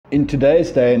In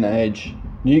today's day and age,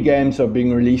 new games are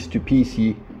being released to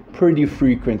PC pretty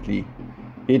frequently,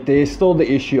 yet there is still the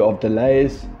issue of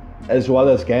delays, as well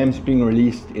as games being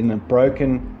released in a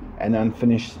broken and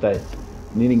unfinished state,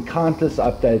 needing countless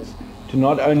updates to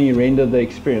not only render the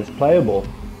experience playable,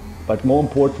 but more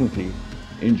importantly,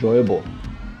 enjoyable.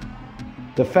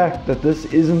 The fact that this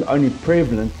isn't only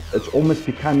prevalent, it's almost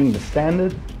becoming the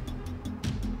standard,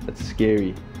 it's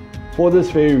scary. For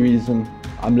this very reason,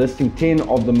 I'm listing 10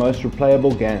 of the most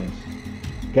replayable games.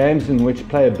 Games in which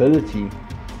playability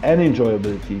and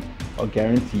enjoyability are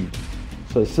guaranteed.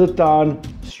 So sit down,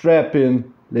 strap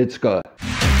in, let's go.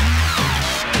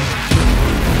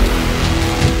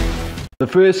 The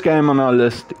first game on our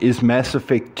list is Mass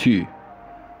Effect 2.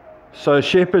 So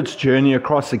Shepard's journey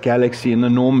across the galaxy in the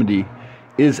Normandy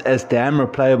is as damn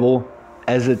replayable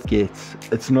as it gets.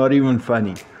 It's not even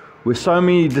funny. With so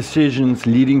many decisions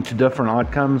leading to different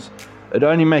outcomes, it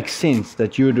only makes sense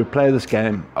that you would replay this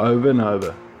game over and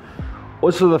over.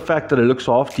 Also, the fact that it looks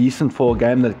half decent for a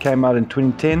game that came out in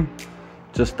 2010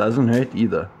 just doesn't hurt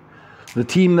either. The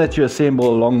team that you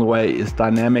assemble along the way is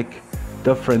dynamic,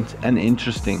 different and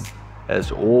interesting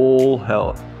as all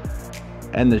hell.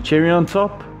 And the cherry on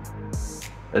top,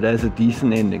 it has a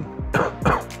decent ending.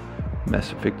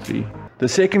 Mass Effect 3. The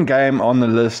second game on the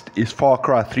list is Far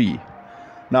Cry 3.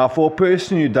 Now, for a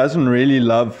person who doesn't really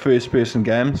love first-person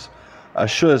games, I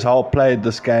sure as hell played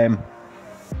this game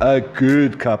a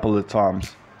good couple of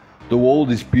times. The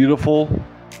world is beautiful.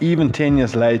 Even 10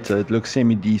 years later, it looks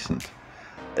semi-decent.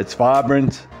 It's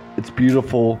vibrant, it's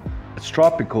beautiful, it's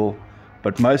tropical,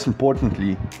 but most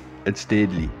importantly, it's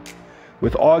deadly.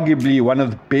 With arguably one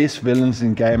of the best villains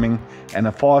in gaming and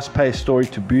a fast-paced story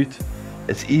to boot,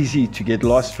 it's easy to get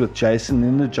lost with Jason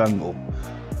in the jungle,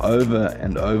 over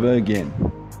and over again.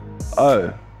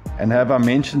 Oh, and have I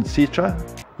mentioned Citra?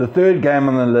 The third game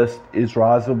on the list is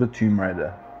Rise of the Tomb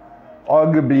Raider.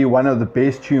 Arguably one of the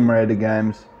best Tomb Raider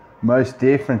games, most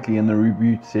definitely in the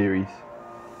reboot series.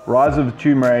 Rise of the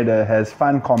Tomb Raider has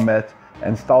fun combat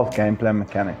and stealth gameplay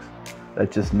mechanics that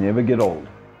just never get old.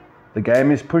 The game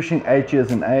is pushing 8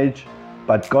 years in age,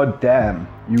 but goddamn,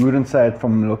 you wouldn't say it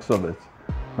from the looks of it.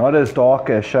 Not as dark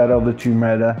as Shadow of the Tomb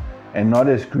Raider and not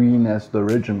as green as the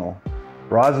original.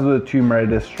 Rise of the Tomb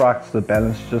Raider strikes the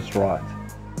balance just right.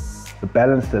 The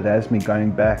balance that has me going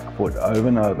back for it over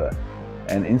and over,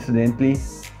 and incidentally,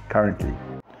 currently.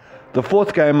 The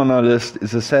fourth game on our list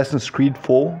is Assassin's Creed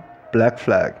 4 Black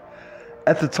Flag.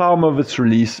 At the time of its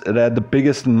release, it had the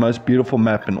biggest and most beautiful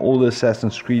map in all the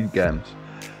Assassin's Creed games.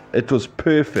 It was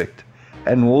perfect,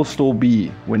 and will still be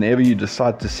whenever you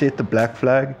decide to set the Black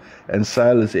Flag and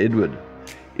sail as Edward.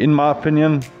 In my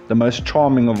opinion, the most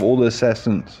charming of all the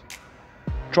Assassins.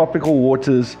 Tropical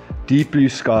waters, deep blue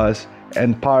skies,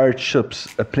 and pirate ships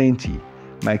aplenty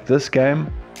make this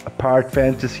game, a pirate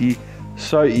fantasy,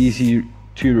 so easy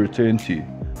to return to.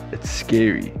 It's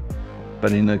scary,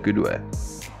 but in a good way.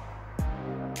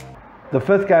 The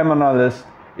fifth game on our list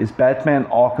is Batman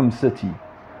Arkham City.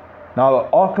 Now,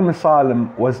 Arkham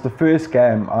Asylum was the first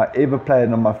game I ever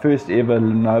played on my first ever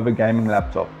Lenovo gaming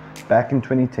laptop back in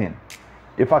 2010.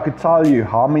 If I could tell you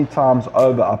how many times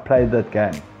over I played that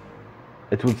game,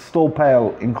 it would still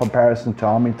pale in comparison to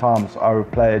how many times I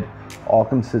replayed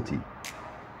Arkham City.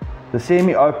 The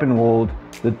semi-open world,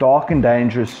 the dark and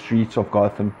dangerous streets of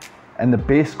Gotham, and the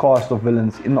best cast of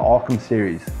villains in the Arkham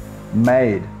series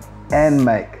made and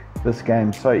make this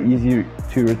game so easy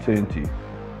to return to.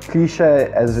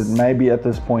 Cliche as it may be at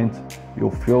this point,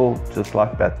 you'll feel just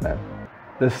like Batman.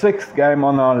 The sixth game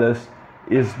on our list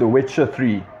is The Witcher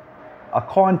 3. I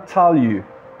can't tell you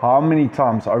how many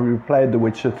times I replayed The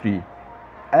Witcher 3.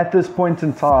 At this point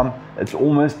in time, it's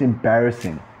almost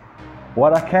embarrassing.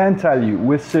 What I can tell you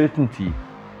with certainty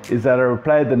is that I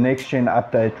replayed the next gen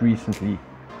update recently,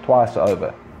 twice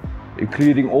over,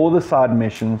 including all the side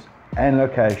missions and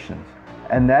locations.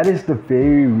 And that is the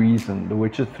very reason The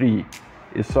Witcher 3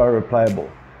 is so replayable.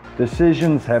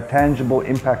 Decisions have tangible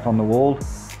impact on the world,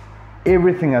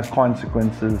 everything has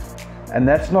consequences, and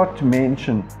that's not to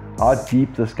mention how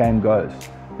deep this game goes.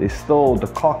 There's still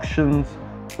decoctions,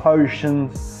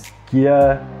 potions,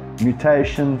 gear,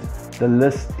 mutations, the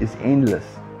list is endless.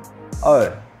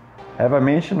 Oh, have I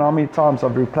mentioned how many times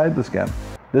I've replayed this game?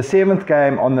 The seventh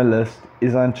game on the list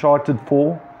is Uncharted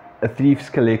 4, A Thief's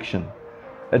Collection.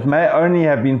 It may only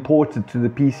have been ported to the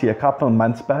PC a couple of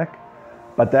months back,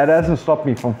 but that hasn't stopped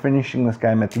me from finishing this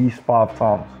game at least 5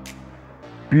 times.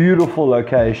 Beautiful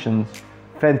locations,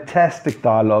 fantastic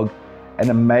dialogue, and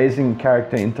amazing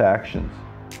character interactions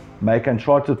make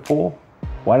Uncharted 4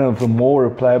 one of the more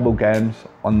replayable games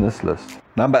on this list.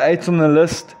 Number 8 on the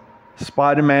list,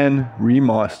 Spider-Man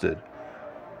Remastered.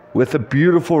 with a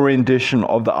beautiful rendition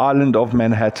of the island of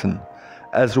Manhattan,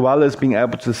 as well as being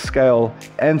able to scale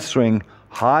and swing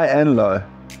high and low,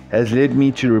 has led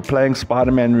me to replaying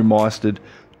Spider-Man Remastered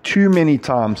too many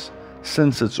times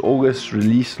since its August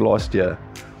release last year.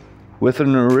 With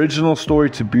an original story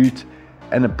to boot,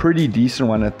 and a pretty decent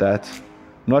one at that,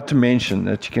 not to mention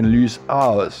that you can lose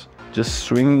hours just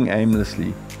swinging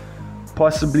aimlessly.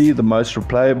 Possibly the most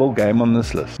replayable game on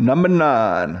this list. Number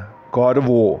 9, God of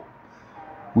War.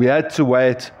 We had to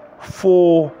wait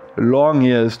 4 long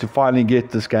years to finally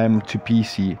get this game to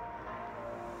PC.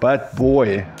 But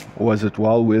boy, was it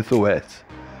well worth the wait.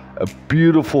 A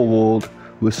beautiful world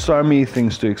with so many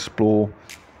things to explore,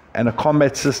 and a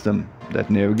combat system that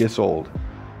never gets old.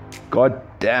 God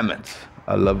damn it,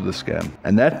 I love this game.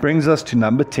 And that brings us to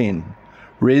number 10,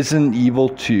 Resident Evil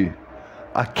 2.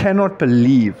 I cannot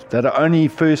believe that I only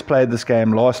first played this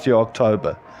game last year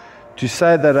October. To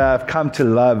say that I have come to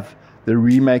love the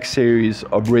remake series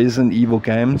of Resident Evil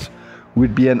games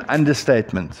would be an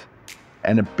understatement,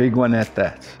 and a big one at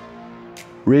that.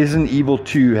 Resident Evil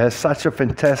 2 has such a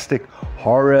fantastic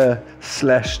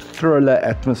horror/thriller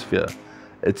atmosphere.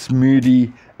 It's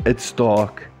moody, it's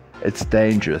dark, it's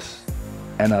dangerous,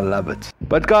 and I love it.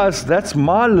 But guys, that's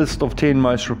my list of 10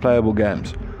 most replayable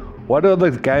games. What are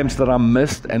the games that I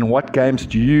missed, and what games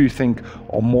do you think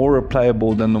are more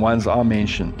replayable than the ones I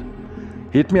mentioned?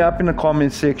 Hit me up in the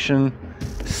comment section,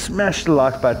 smash the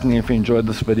like button if you enjoyed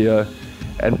this video,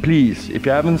 and please, if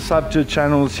you haven't subbed to the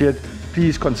channels yet,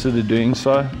 please consider doing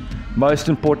so. Most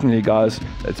importantly guys,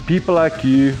 it's people like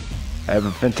you. Have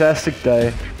a fantastic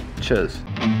day. Cheers.